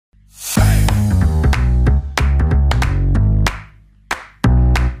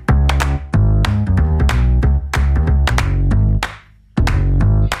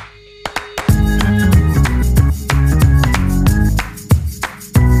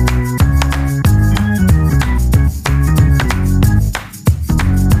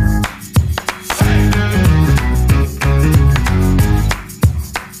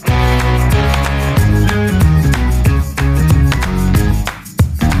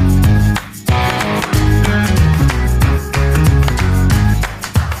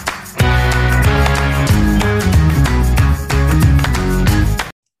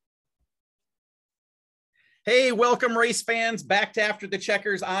Hey, welcome race fans back to After the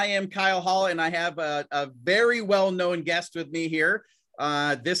Checkers. I am Kyle Hall and I have a very well-known guest with me here.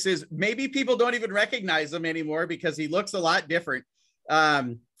 This is, maybe people don't even recognize him anymore because he looks a lot different. Yeah,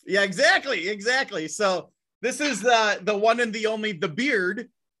 exactly. So this is the one and the only, the Beard.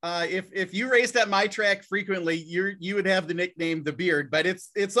 If you raced at my track frequently, you would have the nickname the Beard, but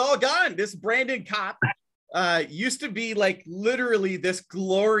it's all gone. This Brandon Copp used to be like literally this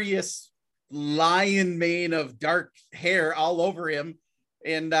glorious lion mane of dark hair all over him,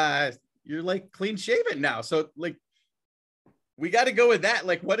 and you're like clean shaven now. So like we got to go with that.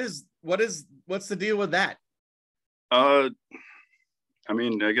 Like what's the deal with that? I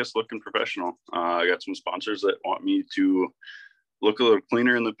mean, I guess looking professional. I got some sponsors that want me to look a little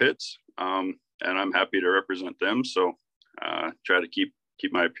cleaner in the pits, and I'm happy to represent them. So try to keep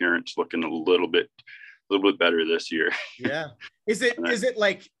my appearance looking a little bit better this year. Yeah. Is it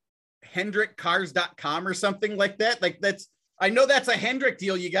like HendrickCars.com or something like that? Like I know that's a Hendrick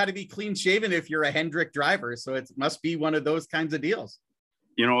deal. You got to be clean shaven if you're a Hendrick driver. So it must be one of those kinds of deals.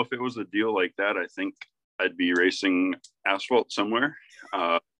 You know, if it was a deal like that, I think I'd be racing asphalt somewhere,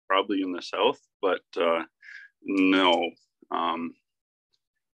 probably in the South, but no.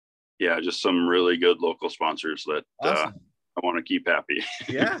 Yeah, just some really good local sponsors that awesome. I want to keep happy.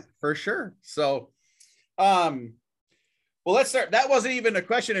 Yeah, for sure. So, well, let's start. That wasn't even a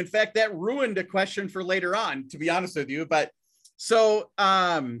question. In fact, that ruined a question for later on, to be honest with you. But so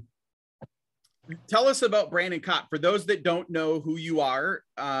tell us about Brandon Copp. For those that don't know who you are,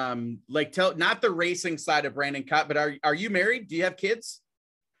 not the racing side of Brandon Copp, but are you married? Do you have kids?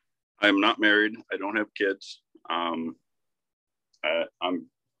 I'm not married. I don't have kids. I'm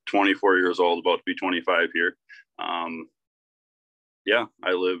 24 years old, about to be 25 here. Yeah,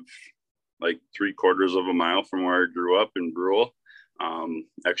 I live like 3/4 of a mile from where I grew up in Brule.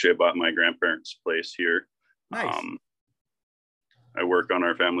 Actually, I bought my grandparents' place here. Nice. I work on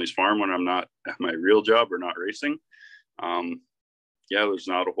our family's farm when I'm not at my real job or not racing. Yeah, there's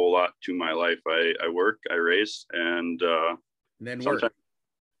not a whole lot to my life. I work, I race, and then work.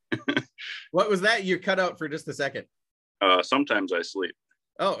 What was that? You cut out for just a second. Sometimes I sleep.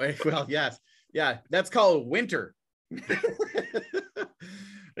 Oh, well, yes. Yeah, that's called winter.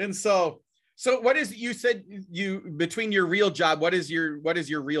 And so what is, you said you, between your real job, what is your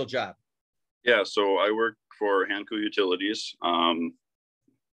real job? Yeah, so I work for Hanco Utilities,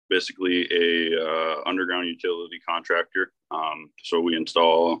 basically a underground utility contractor. So we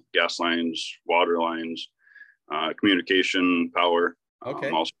install gas lines, water lines, communication, power, okay,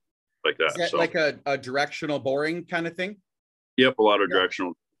 also like that. Is that like a directional boring kind of thing? Yep, a lot of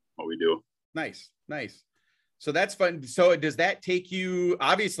directional what we do. Nice. So that's fun. So does that take you,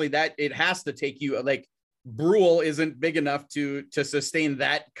 obviously that it has to take you, like Brule isn't big enough to sustain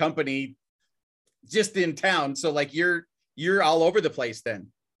that company just in town. So like you're all over the place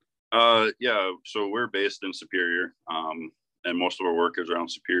then. Yeah. So we're based in Superior, and most of our work is around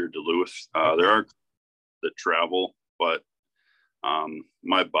Superior, Duluth. There are that travel, but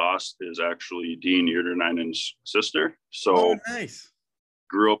my boss is actually Dean Uderninen's sister. So nice.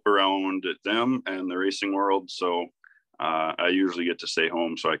 Grew up around them and the racing world. So I usually get to stay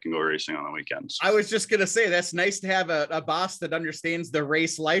home so I can go racing on the weekends. I was just going to say, that's nice to have a boss that understands the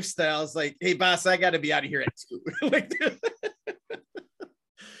race lifestyle. It's like, hey boss, I got to be out of here at 2. Like,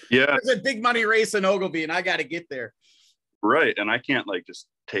 yeah, there's a big money race in Ogilvy and I got to get there. Right. And I can't like just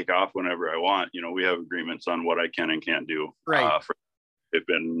take off whenever I want. You know, we have agreements on what I can and can't do. Right. They've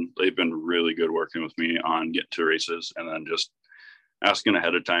been really good working with me on getting to races, and then just asking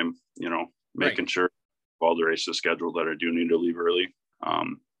ahead of time, you know, making sure all the races scheduled that I do need to leave early.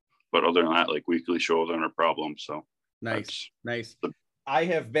 But other than that, like weekly shows aren't a problem. So nice. I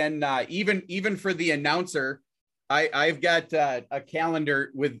have been even for the announcer, I've got a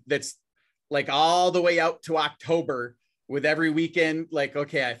calendar that's like all the way out to October with every weekend. Like,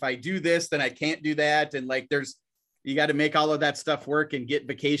 okay, if I do this, then I can't do that. And like, you got to make all of that stuff work and get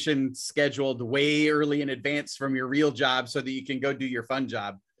vacation scheduled way early in advance from your real job so that you can go do your fun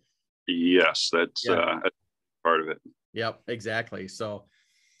job. Yes, that's part of it. Yep, exactly. So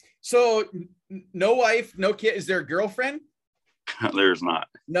no wife, no kid. Is there a girlfriend? There's not.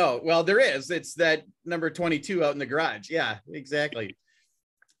 No, well, there is. It's that number 22 out in the garage. Yeah, exactly.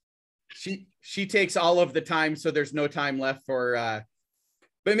 She takes all of the time, so there's no time left for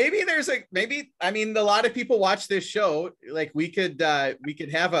but maybe I mean, a lot of people watch this show. Like we could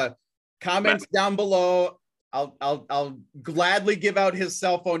have a comment down below. I'll gladly give out his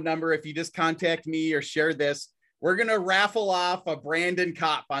cell phone number if you just contact me or share this. We're going to raffle off a Brandon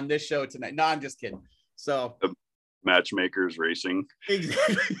Copp on this show tonight. No, I'm just kidding. So matchmakers racing.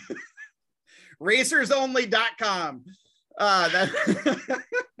 Exactly. racersonly.com. That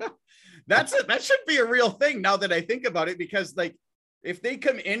that should be a real thing now that I think about it, because like if they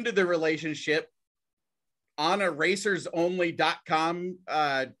come into the relationship on a racersonly.com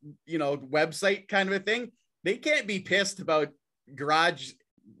website kind of a thing, they can't be pissed about garage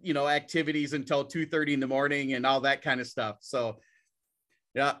activities until 2:30 in the morning and all that kind of stuff. So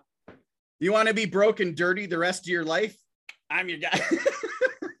yeah, you want to be broke and dirty the rest of your life? I'm your guy.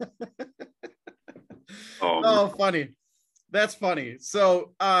 Oh, funny. That's funny.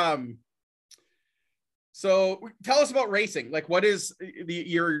 So so tell us about racing. Like, what is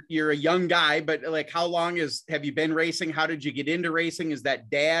you're a young guy, but like, how long have you been racing? How did you get into racing? Is that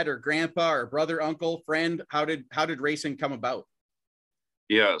dad or grandpa or brother, uncle, friend? How did racing come about?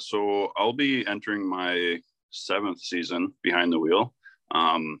 Yeah, so I'll be entering my 7th season behind the wheel.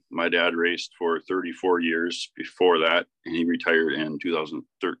 My dad raced for 34 years before that, and he retired in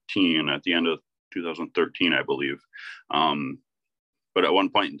 2013, at the end of 2013, I believe. But at one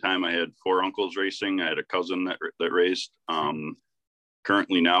point in time, I had 4 uncles racing. I had a cousin that raced.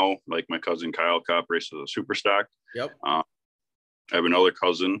 Currently now, like my cousin Kyle Copp races a super stock. Yep. I have another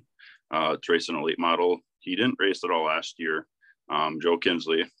cousin that's racing a late model. He didn't race at all last year. Joe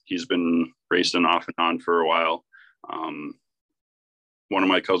Kinsley. He's been racing off and on for a while. One of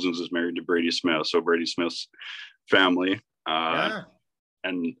my cousins is married to Brady Smith, so Brady Smith's family,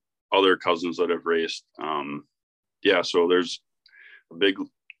 and other cousins that have raced. So there's a big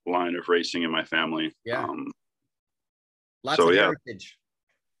line of racing in my family. Lots of heritage.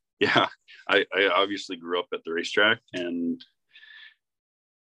 Yeah, I obviously grew up at the racetrack, and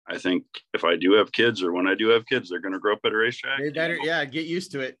I think if I do have kids, or when I do have kids, they're going to grow up at a racetrack. They better, get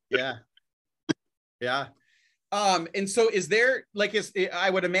used to it. Yeah. Yeah. And so is there, like, I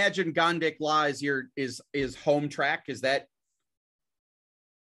would imagine Gondik Law is home track. Is that?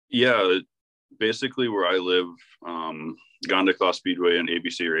 Yeah, basically where I live, Gondik Law Speedway and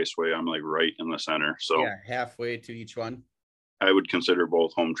ABC Raceway, I'm like right in the center. So yeah, halfway to each one. I would consider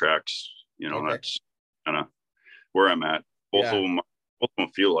both home tracks. Okay. That's kind of where I'm at. Both of them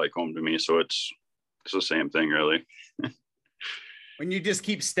feel like home to me. So it's the same thing, really. When you just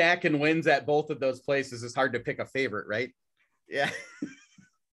keep stacking wins at both of those places, it's hard to pick a favorite, right? Yeah.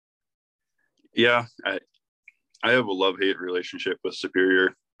 Yeah. I have a love-hate relationship with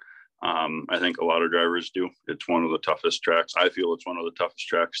Superior. I think a lot of drivers do. It's one of the toughest tracks. I feel it's one of the toughest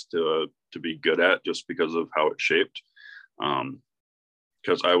tracks to be good at, just because of how it's shaped.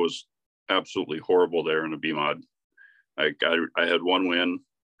 Because I was absolutely horrible there in a B mod. I had one win.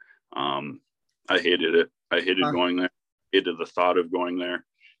 I hated it. I hated going there. Hated the thought of going there.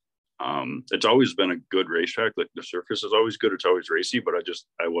 It's always been a good racetrack. Like, the surface is always good. It's always racy, but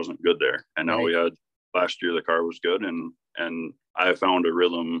I wasn't good there. And now last year the car was good, and I found a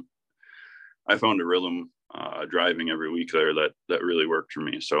rhythm. Driving every week there that really worked for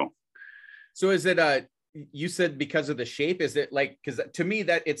me. So is it you said because of the shape? Is it like, because to me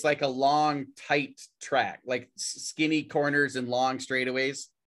that it's like a long, tight track, like skinny corners and long straightaways?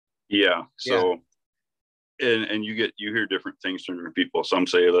 Yeah. So and you hear different things from different people. Some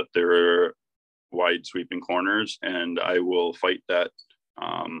say that there are wide sweeping corners, and I will fight that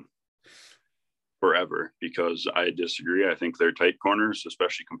forever, because I disagree. I think they're tight corners,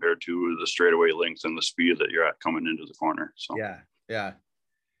 especially compared to the straightaway length and the speed that you're at coming into the corner. So yeah.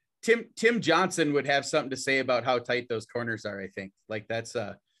 Tim Johnson would have something to say about how tight those corners are. I think like that's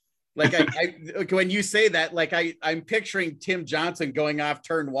like I when you say that, like I'm picturing Tim Johnson going off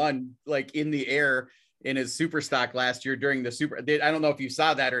turn 1, like in the air in his super stock last year during the super. I don't know if you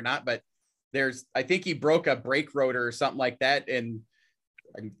saw that or not, but I think he broke a brake rotor or something like that. And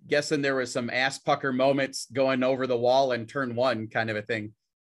I'm guessing there was some ass pucker moments going over the wall in turn 1 kind of a thing.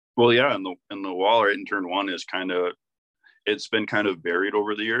 Well, yeah. And the wall right in turn 1 is it's been kind of buried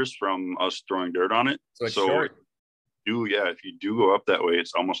over the years from us throwing dirt on it. So it's short. If you do go up that way,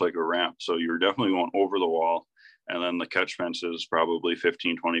 it's almost like a ramp. So you're definitely going over the wall, and then the catch fence is probably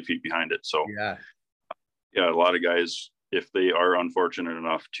 15, 20 feet behind it. So yeah, a lot of guys, if they are unfortunate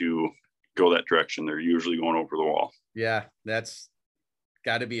enough to go that direction, they're usually going over the wall. Yeah, that's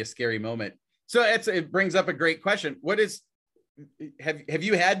got to be a scary moment. So it brings up a great question. Have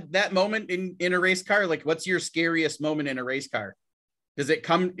you had that moment in a race car? Like, what's your scariest moment in a race car?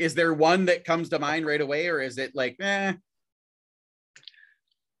 Is there one that comes to mind right away, or is it like,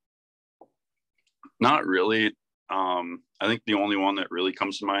 Not really. I think the only one that really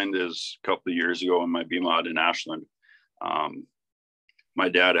comes to mind is a couple of years ago in my B mod in Ashland. My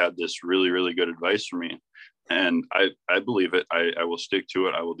dad had this really, really good advice for me, and I believe it. I will stick to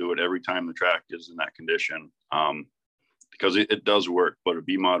it. I will do it every time the track is in that condition. because it does work, but a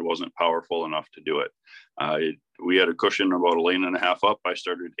B mod wasn't powerful enough to do it. We had a cushion about a lane and a half up. I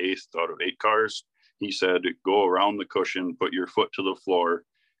started 8th out of 8 cars. He said, go around the cushion, put your foot to the floor,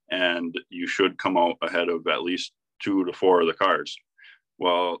 and you should come out ahead of at least 2 to 4 of the cars.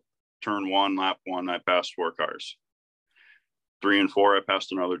 Well, turn 1, lap 1, I passed 4 cars. 3 and 4, I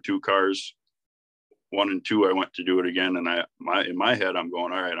passed another 2 cars. 1 and 2, I went to do it again. And in my head, I'm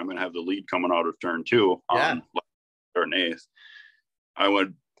going, all right, I'm going to have the lead coming out of turn 2 on turn 8th. I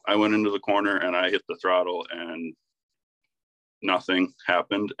went into the corner and I hit the throttle and nothing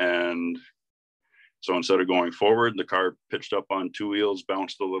happened. And so instead of going forward, the car pitched up on 2 wheels,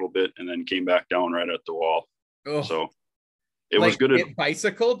 bounced a little bit, and then came back down right at the wall. Oh. So it was good. It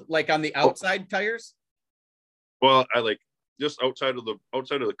bicycled like on the outside tires? Well, I like just outside of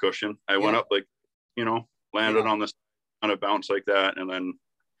the cushion. I went up, like, landed on a bounce like that, and then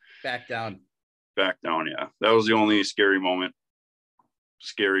back down. Yeah, that was the only scary moment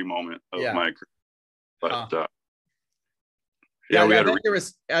of my career. But there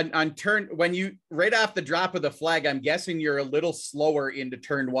was on turn when you right off the drop of the flag. I'm guessing you're a little slower into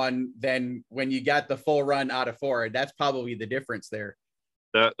turn 1 than when you got the full run out of 4. That's probably the difference there.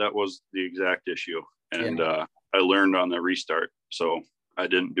 That was the exact issue, and I learned on the restart. So I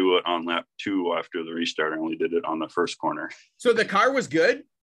didn't do it on lap 2 after the restart. I only did it on the first corner. So the car was good?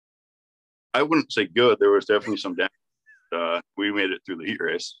 I wouldn't say good. There was definitely some damage. We made it through the heat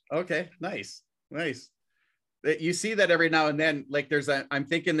race. Okay, nice. You see that every now and then. Like I'm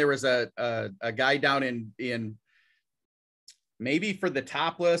thinking there was a guy down in maybe for the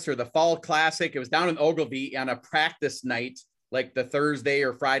Topless or the Fall Classic. It was down in Ogilvie on a practice night, like the Thursday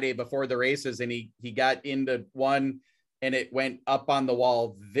or Friday before the races. And he got into one and it went up on the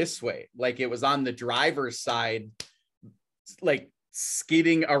wall this way. Like it was on the driver's side, like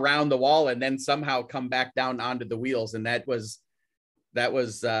skidding around the wall and then somehow come back down onto the wheels. And that was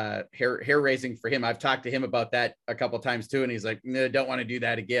hair raising for him. I've talked to him about that a couple of times too. And he's like, no, don't want to do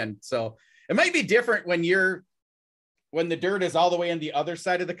that again. So it might be different when the dirt is all the way on the other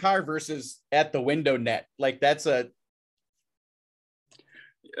side of the car versus at the window net. Like that's I'll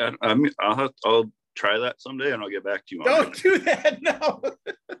try that someday and I'll get back to you. Don't do that. No,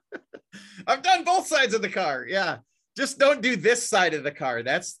 I've done both sides of the car. Yeah. Just don't do this side of the car.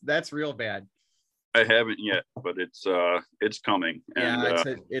 That's real bad. I haven't yet, but it's coming.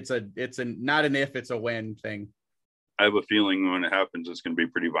 And, it's a not an if, it's a when thing. I have a feeling when it happens, it's going to be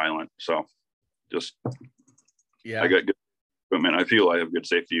pretty violent. So I got good equipment. I feel I have good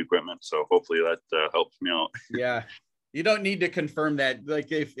safety equipment. So hopefully that helps me out. Yeah. You don't need to confirm that.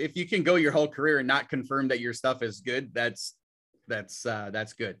 Like if you can go your whole career and not confirm that your stuff is good, that's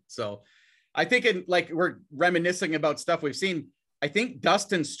good. So I think we're reminiscing about stuff we've seen. I think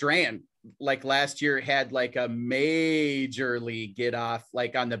Dustin Strand, like last year, had like a majorly get off,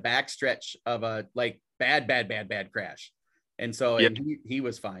 like on the backstretch of a like bad crash. And so and he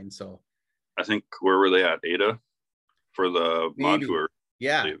was fine. So I think where were they at? Ada for the mod tour.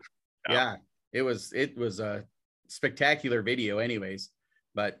 Yeah. It was a spectacular video anyways.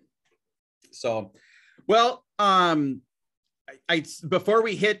 But so, well, I before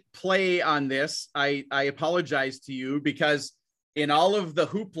we hit play on this, I apologize to you because in all of the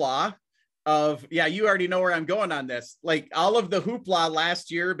hoopla of, you already know where I'm going on this. Like all of the hoopla last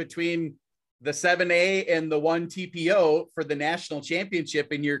year between the 7A and the 1 TPO for the national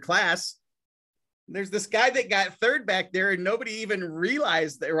championship in your class, there's this guy that got 3rd back there and nobody even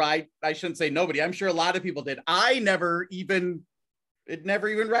realized that, or I shouldn't say nobody. I'm sure a lot of people did. It never even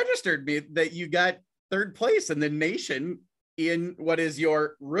registered me that you got 3rd place in the nation in what is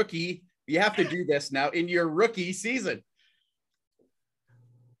your rookie. You have to do this now in your rookie season.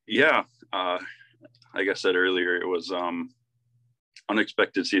 Yeah. Like I said earlier, it was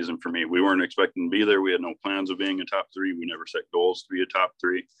unexpected season for me. We weren't expecting to be there. We had no plans of being a top 3. We never set goals to be a top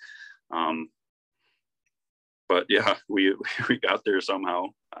 3. But yeah, we got there somehow.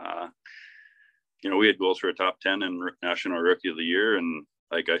 We had goals for a top 10 and National Rookie of the Year. And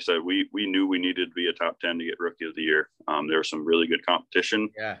like I said, we knew we needed to be a top 10 to get Rookie of the Year. There was some really good competition.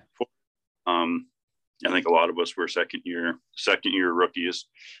 Yeah. I think a lot of us were second year rookies,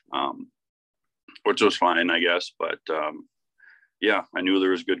 which was fine, I guess. But I knew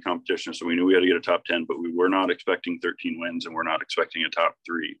there was good competition. So we knew we had to get a top 10, but we were not expecting 13 wins and we're not expecting a top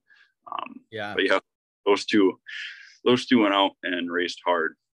 3. But yeah, those two went out and raced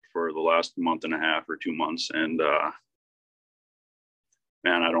hard for the last month and a half or 2 months. And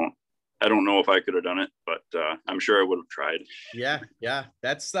man, I don't know if I could have done it, but I'm sure I would have tried. Yeah.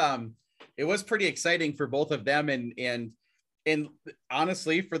 That's it was pretty exciting for both of them. And and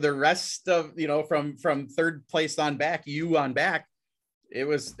honestly, for the rest of, from third place on back, it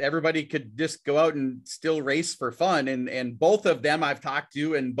was, everybody could just go out and still race for fun. And both of them I've talked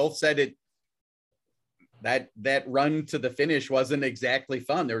to, and both said that run to the finish wasn't exactly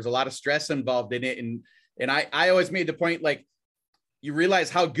fun. There was a lot of stress involved in it. And I always made the point, like, you realize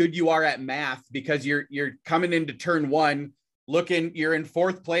how good you are at math because you're coming into turn one, you're in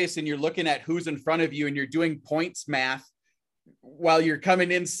fourth place and you're looking at who's in front of you and you're doing points math while you're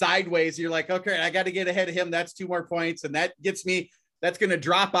coming in sideways. You're like, okay, I got to get ahead of him. That's 2 more points. And that's going to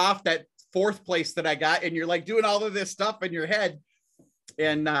drop off that fourth place that I got. And you're like doing all of this stuff in your head.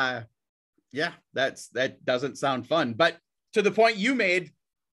 And yeah, that doesn't sound fun. But to the point you made,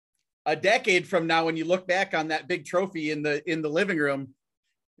 a decade from now, when you look back on that big trophy in the living room,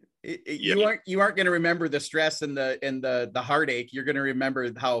 you aren't going to remember the stress and the heartache. You're going to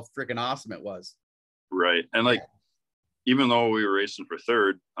remember how freaking awesome it was. Right. And like, even though we were racing for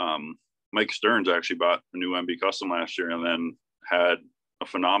third, Mike Stearns actually bought a new MB Custom last year and then had a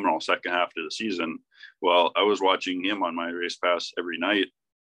phenomenal second half to the season. Well, I was watching him on my race pass every night,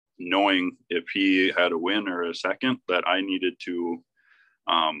 knowing if he had a win or a second that I needed to,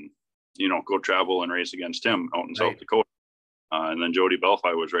 go travel and race against him out in South Dakota. And then Jody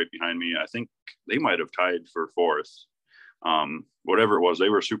Belfi was right behind me. I think they might have tied for fourth. Whatever it was, they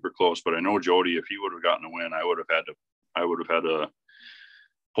were super close, but I know Jody, if he would have gotten a win, I would have had to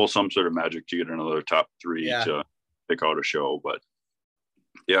pull some sort of magic to get another top 3 to pick out a show. But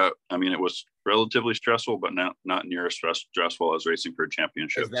yeah, I mean, it was relatively stressful, but not near as stressful as racing for a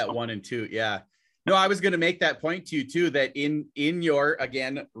championship. As that 1 and 2. Yeah. No, I was going to make that point to you too, that in your,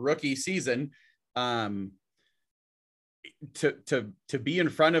 again, rookie season, to be in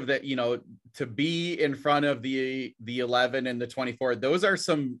front of that, to be in front of the 11 and the 24,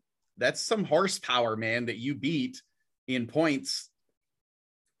 that's some horsepower, man, that you beat in points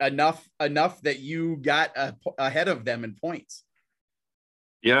enough that you got ahead of them in points.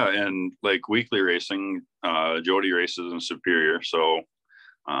 Yeah. And like weekly racing, Jody races in Superior. So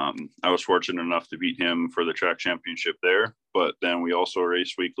I was fortunate enough to beat him for the track championship there, but then we also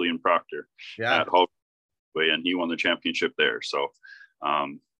raced weekly in Proctor at Hall, and he won the championship there. So,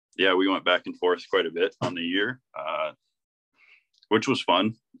 we went back and forth quite a bit on the year, which was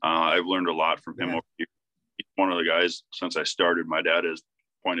fun. I've learned a lot from him over the years. He's one of the guys, since I started, my dad has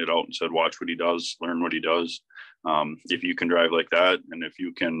pointed out and said, watch what he does, learn what he does. If you can drive like that, and if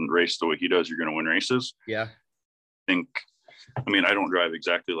you can race the way he does, you're going to win races. Yeah. I don't drive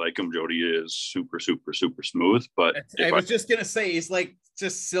exactly like him. Jody is super, super, super smooth, but I was just going to say, he's like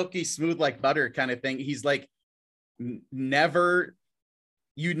just silky smooth, like butter kind of thing. He's like, you never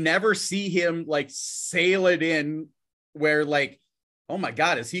see him like sail it in where like, oh my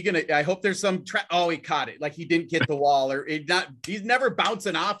God, is he going to, I hope there's some, he caught it. Like he didn't get the wall or he's never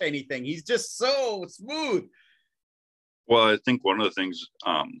bouncing off anything. He's just so smooth. Well, I think one of the things,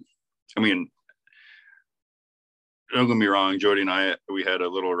 don't get me wrong, Jody and we had a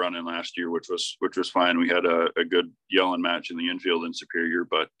little run in last year, which was fine. We had a good yelling match in the infield in Superior,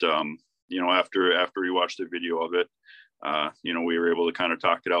 but after we watched the video of it, we were able to kind of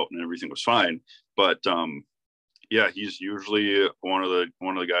talk it out and everything was fine. But he's usually one of the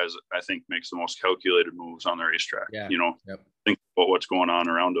guys that I think makes the most calculated moves on the racetrack. Yeah. Think about what's going on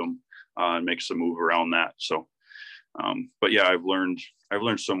around him and makes the move around that. So, I've learned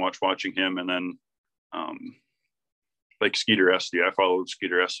so much watching him, and then like Skeeter Esty. I followed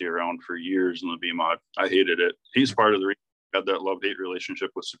Skeeter Esty around for years in the B-Mod. I hated it. He's part of the reason I had that love-hate relationship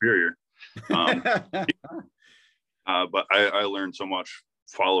with Superior. But I learned so much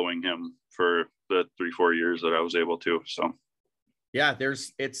following him for the 3-4 years that I was able to. So yeah,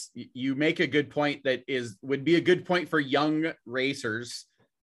 you make a good point that would be a good point for young racers.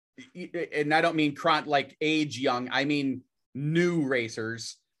 And I don't mean like age young, I mean new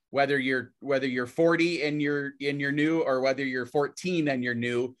racers. Whether you're 40 and you're new, or whether you're 14 and you're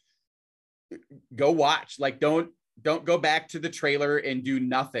new, go watch. Like don't go back to the trailer and do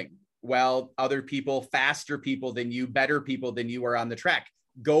nothing while other people, faster people than you, better people than you are on the track.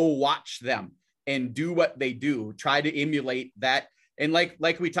 Go watch them and do what they do. Try to emulate that. And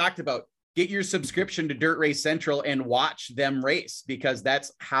like we talked about, get your subscription to Dirt Race Central and watch them race, because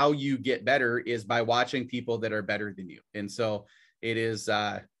that's how you get better, is by watching people that are better than you. And so it is,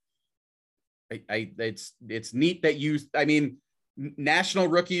 it's neat that National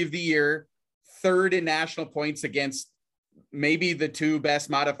Rookie of the Year, third in national points against maybe the 2 best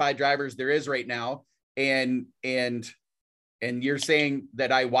modified drivers there is right now. And you're saying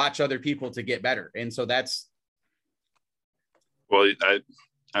that I watch other people to get better. And so that's. Well,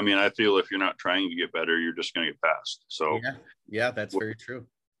 I mean, I feel if you're not trying to get better, you're just going to get passed. So yeah, that's very true.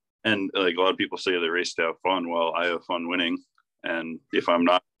 And like a lot of people say they race to have fun. Well, I have fun winning. And if I'm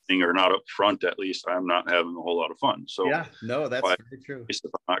not winning or not up front, at least I'm not having a whole lot of fun. So yeah, no, that's very true. If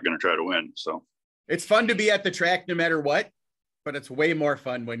I'm not going to try to win. So it's fun to be at the track no matter what, but it's way more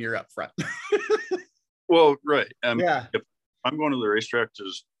fun when you're up front. Well, right. If I'm going to the racetrack,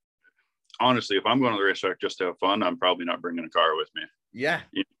 honestly, if I'm going to the racetrack just to have fun, I'm probably not bringing a car with me. Yeah.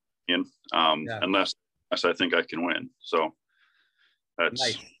 Unless I think I can win. So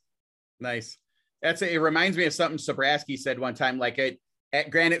that's nice. It reminds me of something Sobraski said one time, like at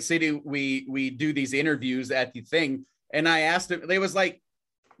Granite City, we do these interviews at the thing. And I asked him, they was like,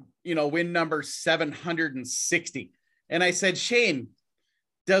 win number 760. And I said, Shane,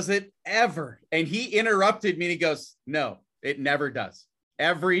 does it ever? And he interrupted me and he goes, no, it never does.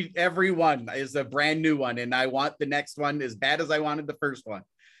 Every one is a brand new one. And I want the next one as bad as I wanted the first one.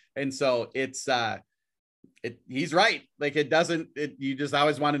 And so it's, he's right. Like you just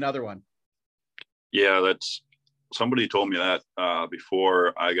always want another one. Yeah. Somebody told me that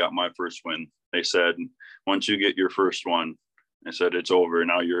before I got my first win. They said, once you get your first one, I said, it's over.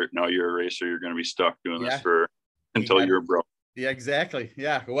 Now you're a racer. You're going to be stuck doing this until you're broke. Yeah, exactly.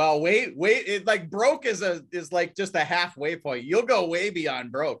 Yeah. Well, wait, it like broke is like just a halfway point. You'll go way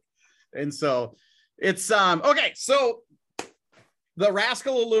beyond broke. And so it's, okay. So the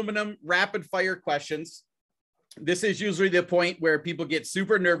Rascal Aluminum rapid fire questions. This is usually the point where people get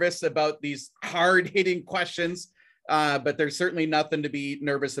super nervous about these hard hitting questions. But there's certainly nothing to be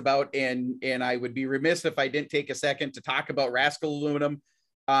nervous about. And I would be remiss if I didn't take a second to talk about Rascal Aluminum.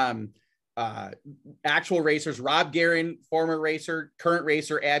 Actual racers, Rob Guerin, former racer, current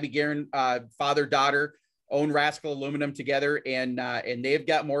racer, Abby Guerin, father, daughter, own Rascal Aluminum together. And they've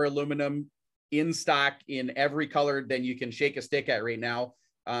got more aluminum in stock in every color than you can shake a stick at right now.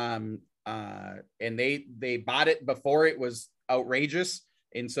 And they bought it before it was outrageous.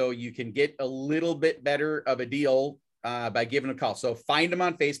 And so you can get a little bit better of a deal by giving a call. So find them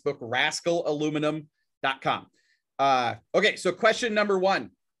on Facebook, rascalaluminum.com. Okay, so question number one.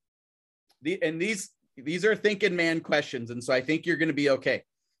 These are thinking man questions. And so I think you're going to be okay.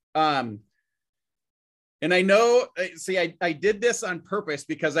 And I know, I did this on purpose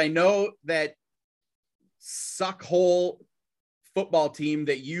because I know that suckhole football team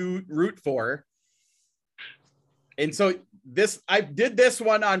that you root for. And so I did this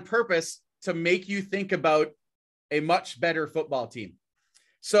one on purpose to make you think about a much better football team.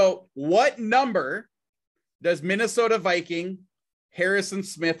 So what number does Minnesota Viking Harrison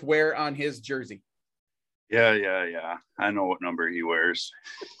Smith wear on his jersey? Yeah. I know what number he wears.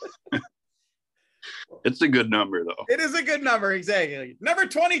 It's a good number though. It is a good number. Exactly. Number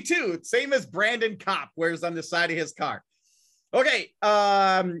 22, same as Brandon Copp wears on the side of his car. Okay.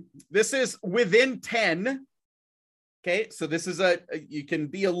 This is within 10. Okay, so this is you can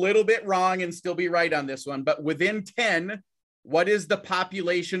be a little bit wrong and still be right on this one, but within 10, what is the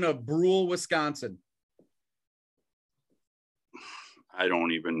population of Brule, Wisconsin? I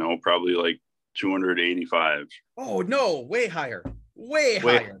don't even know, probably like 285. Oh, no, way higher. Way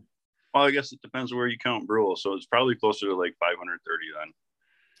higher. Well, I guess it depends where you count Brule, so it's probably closer to like 530 then.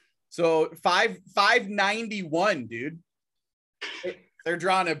 So 591, dude. They're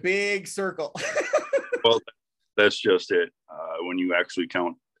drawing a big circle. Well, that's just it. When you actually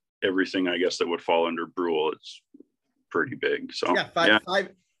count everything, I guess that would fall under Brule, it's pretty big. So five.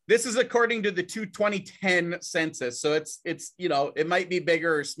 This is according to the 2010 census. So it's it might be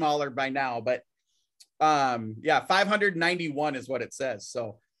bigger or smaller by now, but 591 is what it says.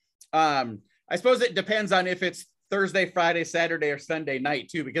 So I suppose it depends on if it's Thursday, Friday, Saturday, or Sunday night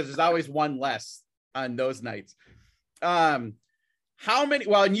too, because there's always one less on those nights. How many,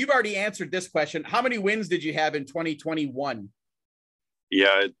 well, and you've already answered this question. How many wins did you have in 2021? Yeah,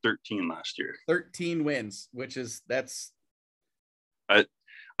 I had 13 last year. 13 wins, I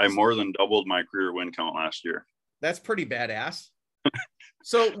more than doubled my career win count last year. That's pretty badass.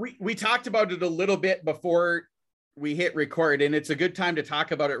 So we talked about it a little bit before we hit record, and it's a good time to talk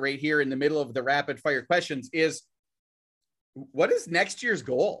about it right here in the middle of the rapid fire questions. Is what is next year's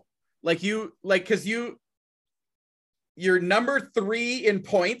goal? Because you're number 3 in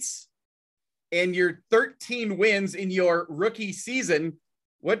points and you're 13 wins in your rookie season.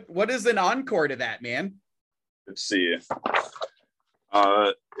 What is an encore to that, man? Let's see.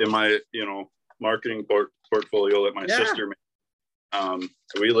 In my, marketing portfolio that my sister made,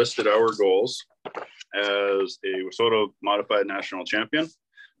 we listed our goals as a WISSOTA modified national champion,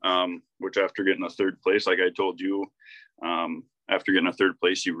 which after getting a third place, like I told you, after getting a third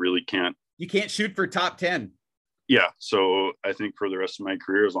place, you really can't. You can't shoot for top 10. Yeah. So I think for the rest of my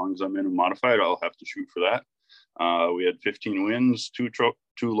career, as long as I'm in a modified, I'll have to shoot for that. We had 15 wins, two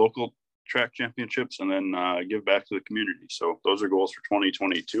local track championships, and then give back to the community. So those are goals for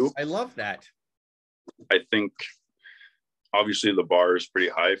 2022. I love that. I think obviously the bar is pretty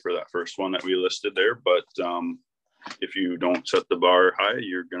high for that first one that we listed there, but if you don't set the bar high,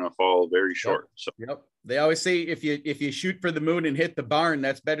 you're going to fall very short. So they always say if you shoot for the moon and hit the barn,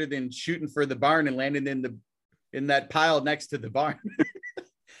 that's better than shooting for the barn and landing in that pile next to the barn.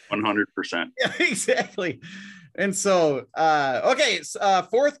 100%. Yeah, exactly. And so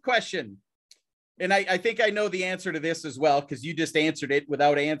fourth question, and I think I know the answer to this as well, because you just answered it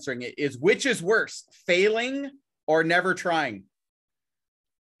without answering it, is which is worse, failing or never trying?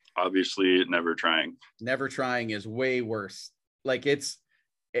 Obviously, never trying. Never trying is way worse. Like, it's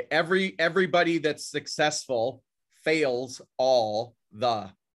everybody that's successful fails all the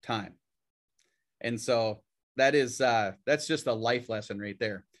time. And so that's just a life lesson right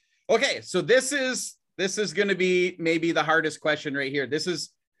there. Okay, so this is going to be maybe the hardest question right here.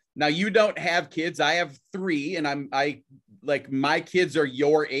 Now, you don't have kids. I have 3, and my kids are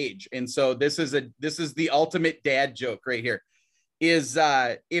your age. And so this is the ultimate dad joke right here. Is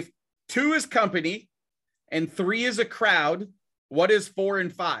if 2 is company and 3 is a crowd, what is 4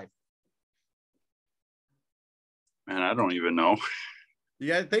 and 5? Man, I don't even know. You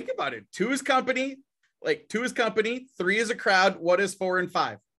gotta think about it. 2 is company, 3 is a crowd. What is 4 and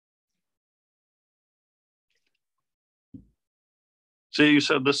 5? See, you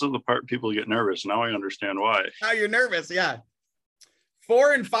said this is the part people get nervous. Now I understand why. Now you're nervous, yeah.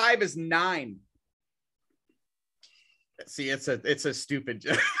 4 and 5 is 9. See, it's a stupid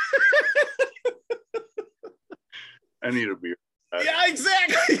joke. I need a beer. Yeah,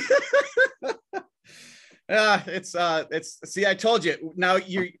 exactly. See, I told you. Now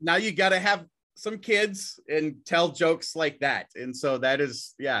you got to have some kids and tell jokes like that. And so that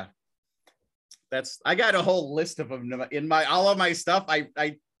is, yeah. I got a whole list of them in all of my stuff.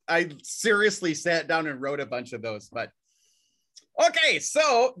 I seriously sat down and wrote a bunch of those, but okay.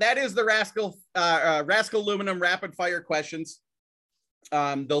 So that is the Rascal Aluminum rapid fire questions.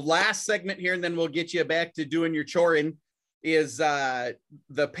 The last segment here, and then we'll get you back to doing your choring, is the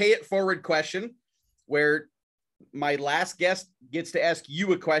pay it forward question, where my last guest gets to ask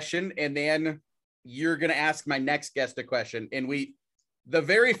you a question, and then you're going to ask my next guest a question. And the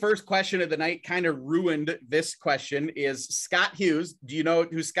very first question of the night kind of ruined this question. Is Scott Hughes. Do you know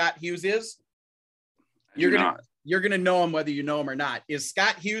who Scott Hughes is? You're going to know him whether you know him or not.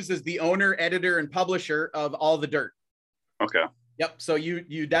 Scott Hughes is the owner, editor, and publisher of All the Dirt. Okay. Yep. So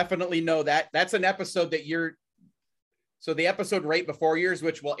you definitely know that. That's an episode so the episode right before yours,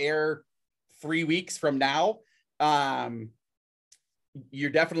 which will air 3 weeks from now. You're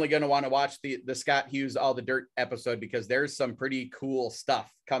definitely going to want to watch the Scott Hughes All the Dirt episode, because there's some pretty cool stuff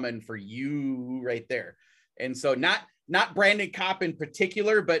coming for you right there. And so not Brandon Copp in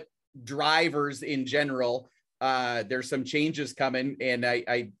particular, but drivers in general. There's some changes coming, and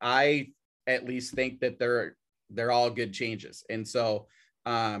I at least think that they're all good changes. And so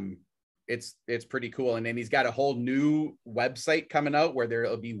it's pretty cool. And then he's got a whole new website coming out where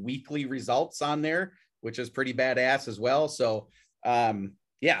there'll be weekly results on there, which is pretty badass as well. So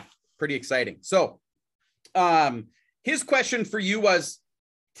yeah, pretty exciting. So his question for you was,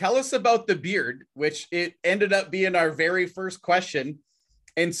 tell us about the beard, which it ended up being our very first question.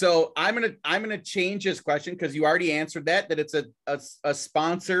 And so I'm gonna change his question, because you already answered that it's a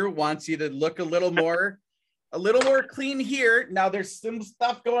sponsor wants you to look a little more clean here. Now there's some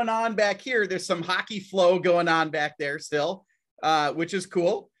stuff going on back here. There's some hockey flow going on back there still, which is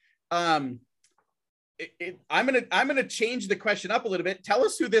cool. I'm gonna change the question up a little bit. Tell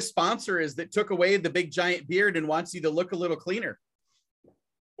us who this sponsor is that took away the big giant beard and wants you to look a little cleaner.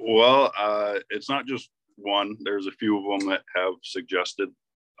 Well, it's not just one. There's a few of them that have suggested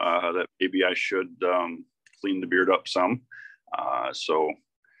that maybe I should clean the beard up some. So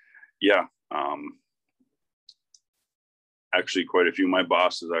yeah, actually quite a few. My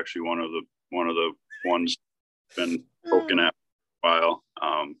boss is actually one of the ones been poking at for a while.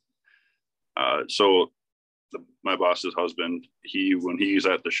 So my boss's husband, when he's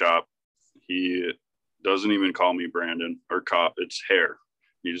at the shop, he doesn't even call me Brandon or Copp. It's Hair.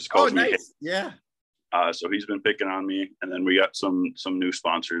 He just calls me nice. Hair. Yeah. So he's been picking on me. And then we got some new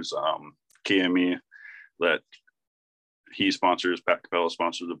sponsors, KME, that he sponsors. Pat Capella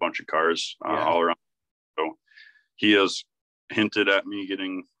sponsors a bunch of cars all around. So he has hinted at me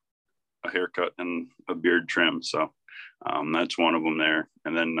getting a haircut and a beard trim. So that's one of them there.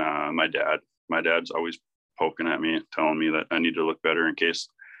 And then my dad's always poking at me, telling me that I need to look better in case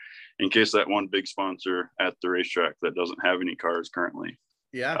in case that one big sponsor at the racetrack that doesn't have any cars currently,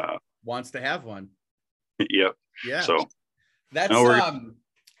 wants to have one. Yep. Yeah. So that's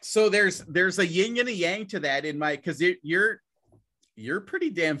so there's a yin and a yang to that in my, because you're pretty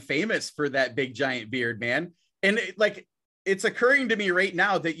damn famous for that big giant beard, man. And it's occurring to me right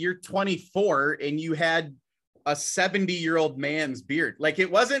now that you're 24 and you had a 70-year-old man's beard. Like,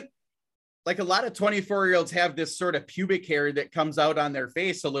 it wasn't like a lot of 24-year-olds have this sort of pubic hair that comes out on their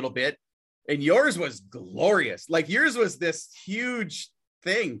face a little bit, and yours was glorious. Like, yours was this huge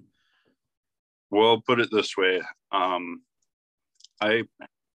thing. Well, put it this way. Around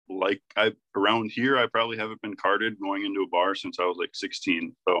here, I probably haven't been carded going into a bar since I was like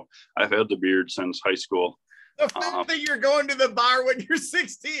 16. So I've had the beard since high school. The fact that you're going to the bar when you're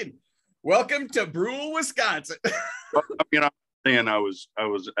 16. Welcome to Brule, Wisconsin. Well, I mean, I'm saying I was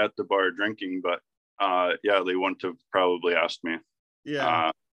at the bar drinking, but yeah, they wouldn't have probably asked me.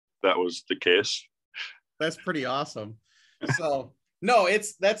 Yeah, that was the case. That's pretty awesome. So no,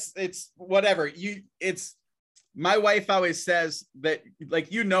 it's whatever. It's my wife always says that,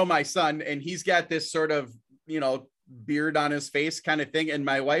 like, my son, and he's got this sort of, beard on his face kind of thing. And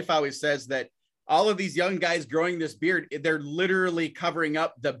my wife always says that all of these young guys growing this beard, they're literally covering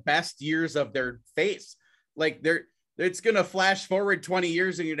up the best years of their face. Like, it's going to flash forward 20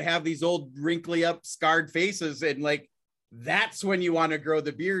 years and you'd have these old wrinkly up scarred faces. And like, that's when you want to grow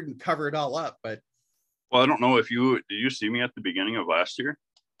the beard and cover it all up. But well, I don't know if did you see me at the beginning of last year?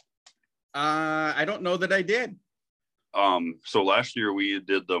 I don't know that I did. So last year we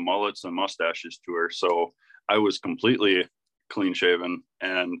did the mullets and mustaches tour. So I was completely clean shaven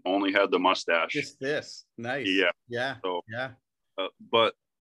and only had the mustache. Just this. Nice. Yeah. Yeah. So, yeah. But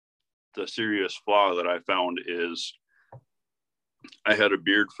the serious flaw that I found is I had a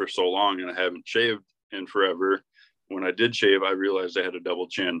beard for so long and I haven't shaved in forever. When I did shave, I realized I had a double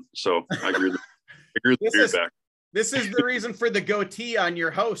chin. So I grew the beard back. This is the reason for the goatee on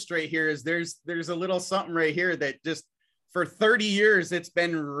your host right here. Is there's a little something right here that just for 30 years it's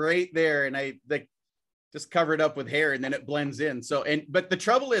been right there, and I just covered up with hair, and then it blends in. So but the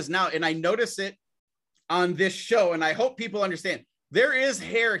trouble is now, and I notice it on this show, and I hope people understand, there is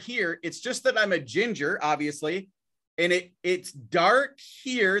hair here. It's just that I'm a ginger, obviously, and it's dark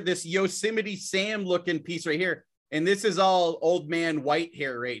here. This Yosemite Sam looking piece right here, and this is all old man white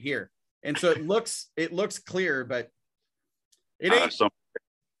hair right here. And so it looks clear, but it ain't.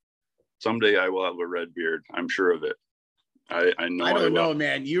 Someday I will have a red beard. I'm sure of it. I know. I don't know,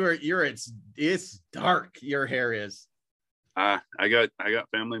 man. It's dark. Your hair is. I got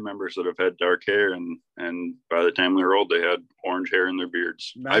family members that have had dark hair, and by the time they were old, they had orange hair in their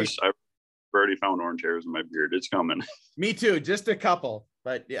beards. Nice. I've already found orange hairs in my beard. It's coming. Me too. Just a couple,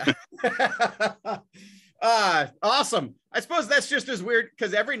 but yeah. Awesome. I suppose that's just as weird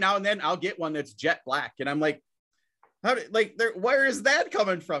because every now and then I'll get one that's jet black, and I'm like, where is that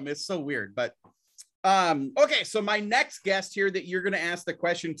coming from? It's so weird. But okay, so my next guest here that you're going to ask the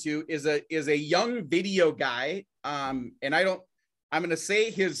question to is a young video guy. And I'm going to say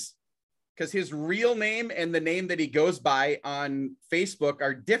because his real name and the name that he goes by on Facebook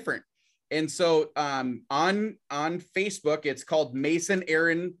are different. And so on Facebook, it's called Mason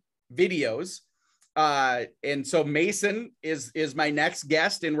Aaron Videos. And so Mason is my next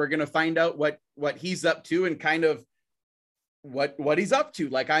guest, and we're going to find out what he's up to and kind of what he's up to.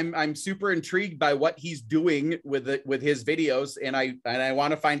 Like, I'm super intrigued by what he's doing with his videos, and I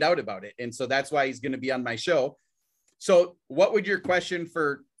want to find out about it. And so that's why he's going to be on my show. So what would your question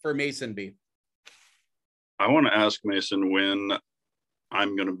for Mason be? I want to ask Mason when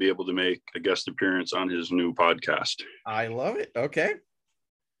I'm going to be able to make a guest appearance on his new podcast. I love it. Okay.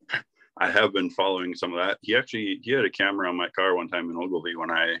 I have been following some of that. He had a camera on my car one time in Ogilvie when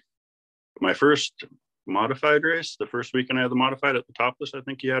my first modified race, the first weekend I had the modified at the topless, I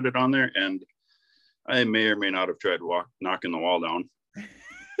think he had it on there, and I may or may not have tried knocking the wall down.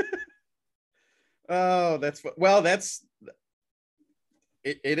 Oh, it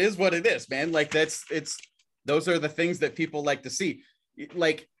is what it is, man. Like, those are the things that people like to see.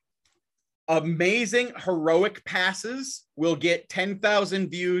 Like, amazing heroic passes will get 10,000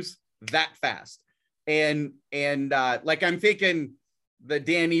 views that fast. And like, I'm thinking the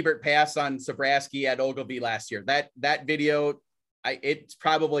Dan Ebert pass on Sobraski at Ogilvie last year, that video, it's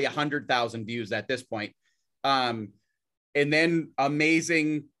probably 100,000 views at this point. And then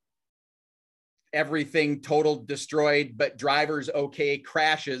amazing everything total destroyed, but drivers okay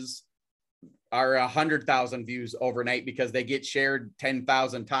crashes are 100,000 views overnight because they get shared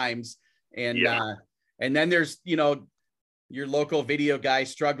 10,000 times. And and then there's your local video guy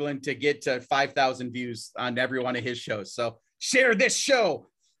struggling to get to 5,000 views on every one of his shows. So share this show.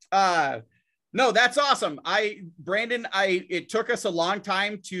 No, that's awesome. Brandon, it took us a long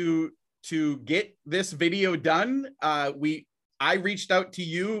time to get this video done. I reached out to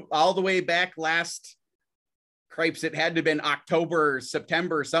you all the way back last, cripes, it had to have been October,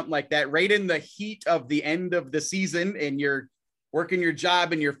 September, something like that, right in the heat of the end of the season, and you're working your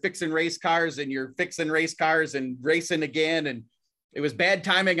job and you're fixing race cars and racing again. And it was bad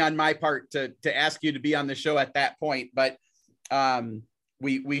timing on my part to ask you to be on the show at that point. But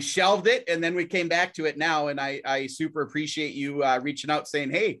we shelved it and then we came back to it now. And I super appreciate you reaching out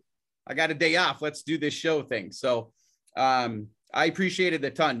saying, hey, I got a day off. Let's do this show thing. So I appreciate it a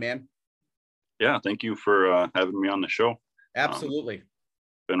ton, man. Yeah. Thank you for having me on the show. Absolutely.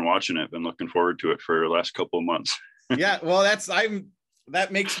 Been watching it, been looking forward to it for the last couple of months. Yeah. Well,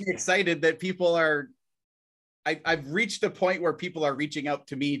 that makes me excited that people are, I've reached a point where people are reaching out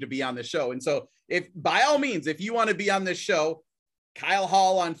to me to be on the show. And so if by all means, if you want to be on this show, Kyle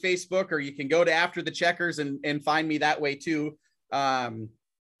Hall on Facebook, or you can go to After the Checkers and find me that way too.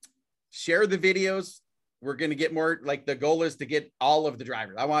 Share the videos. We're going to get more, like the goal is to get all of the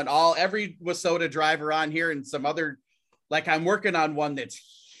drivers. I want every Wasota driver on here, and some other, like I'm working on one that's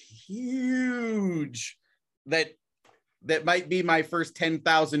huge that might be my first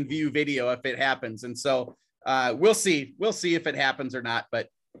 10,000 view video if it happens. And so we'll see if it happens or not, but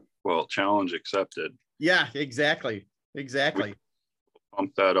well, challenge accepted. Yeah, exactly. Exactly.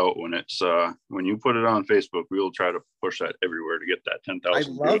 Pump that out when it's when you put it on Facebook. We will try to push that everywhere to get that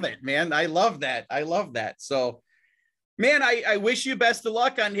 10,000. I love it, man. I love that. So, man, I wish you best of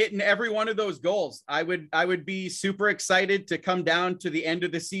luck on hitting every one of those goals. I would be super excited to come down to the end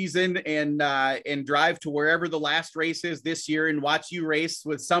of the season and drive to wherever the last race is this year and watch you race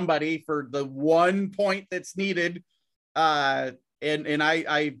with somebody for the 1 point that's needed.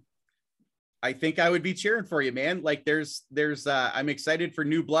 I think I would be cheering for you, man. Like there's I'm excited for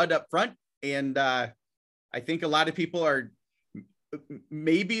new blood up front. And I think a lot of people are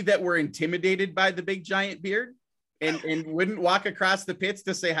maybe that were intimidated by the big giant beard and wouldn't walk across the pits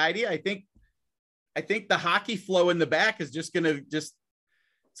to say hi to you. I think the hockey flow in the back is it's going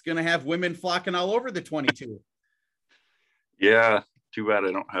to have women flocking all over the 22. Yeah. Too bad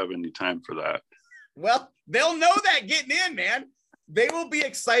I don't have any time for that. Well, they'll know that getting in, man. They will be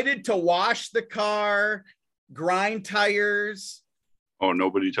excited to wash the car, grind tires. Oh,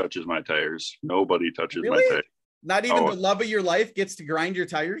 nobody touches my tires. Nobody touches Really? my tires. Not even the love of your life gets to grind your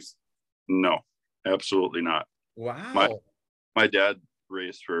tires? No, absolutely not. Wow. My dad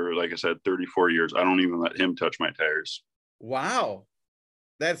raced for, like I said, 34 years. I don't even let him touch my tires. Wow.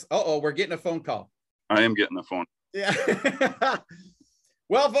 That's, we're getting a phone call. I am getting a phone. Yeah.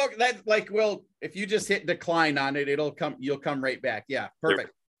 Well, folks, if you just hit decline on it, you'll come right back. Yeah.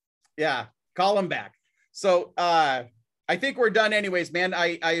 Perfect. Yeah. Call them back. So, I think we're done anyways, man.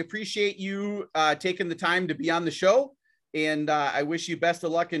 I appreciate you, taking the time to be on the show, and, I wish you best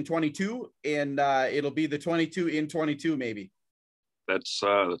of luck in 22, and, it'll be the 22 in 22, maybe. That's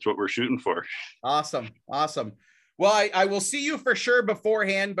what we're shooting for. Awesome. Well, I will see you for sure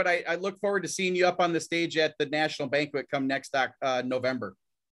beforehand, but I look forward to seeing you up on the stage at the National Banquet come next November.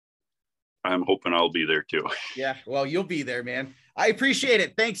 I'm hoping I'll be there too. Yeah, well, you'll be there, man. I appreciate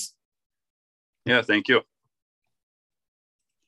it. Thanks. Yeah, thank you.